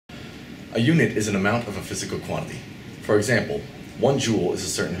A unit is an amount of a physical quantity. For example, 1 joule is a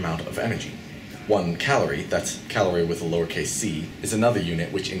certain amount of energy. 1 calorie, that's calorie with a lowercase c, is another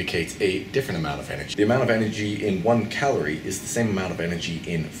unit which indicates a different amount of energy. The amount of energy in 1 calorie is the same amount of energy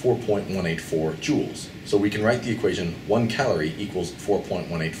in 4.184 joules. So we can write the equation 1 calorie equals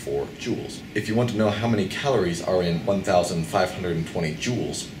 4.184 joules. If you want to know how many calories are in 1,520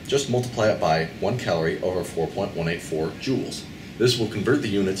 joules, just multiply it by 1 calorie over 4.184 joules. This will convert the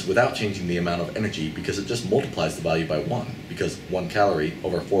units without changing the amount of energy because it just multiplies the value by 1, because 1 calorie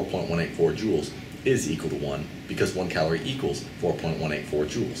over 4.184 joules is equal to 1, because 1 calorie equals 4.184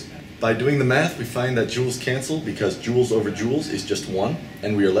 joules. By doing the math, we find that joules cancel because joules over joules is just 1,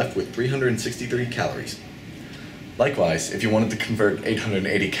 and we are left with 363 calories. Likewise, if you wanted to convert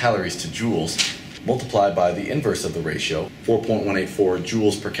 880 calories to joules, multiply by the inverse of the ratio, 4.184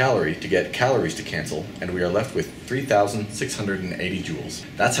 joules per calorie, to get calories to cancel, and we are left with 3,680 joules.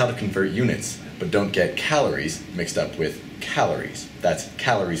 That's how to convert units, but don't get calories mixed up with calories. That's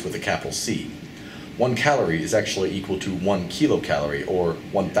calories with a capital C. 1 calorie is actually equal to 1 kilocalorie, or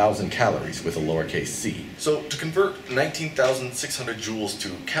 1,000 calories with a lowercase c. So to convert 19,600 joules to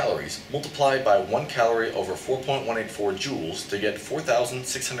calories, multiply by 1 calorie over 4.184 joules to get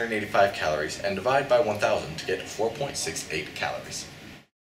 4,685 calories, and divide by 1,000 to get 4.68 calories.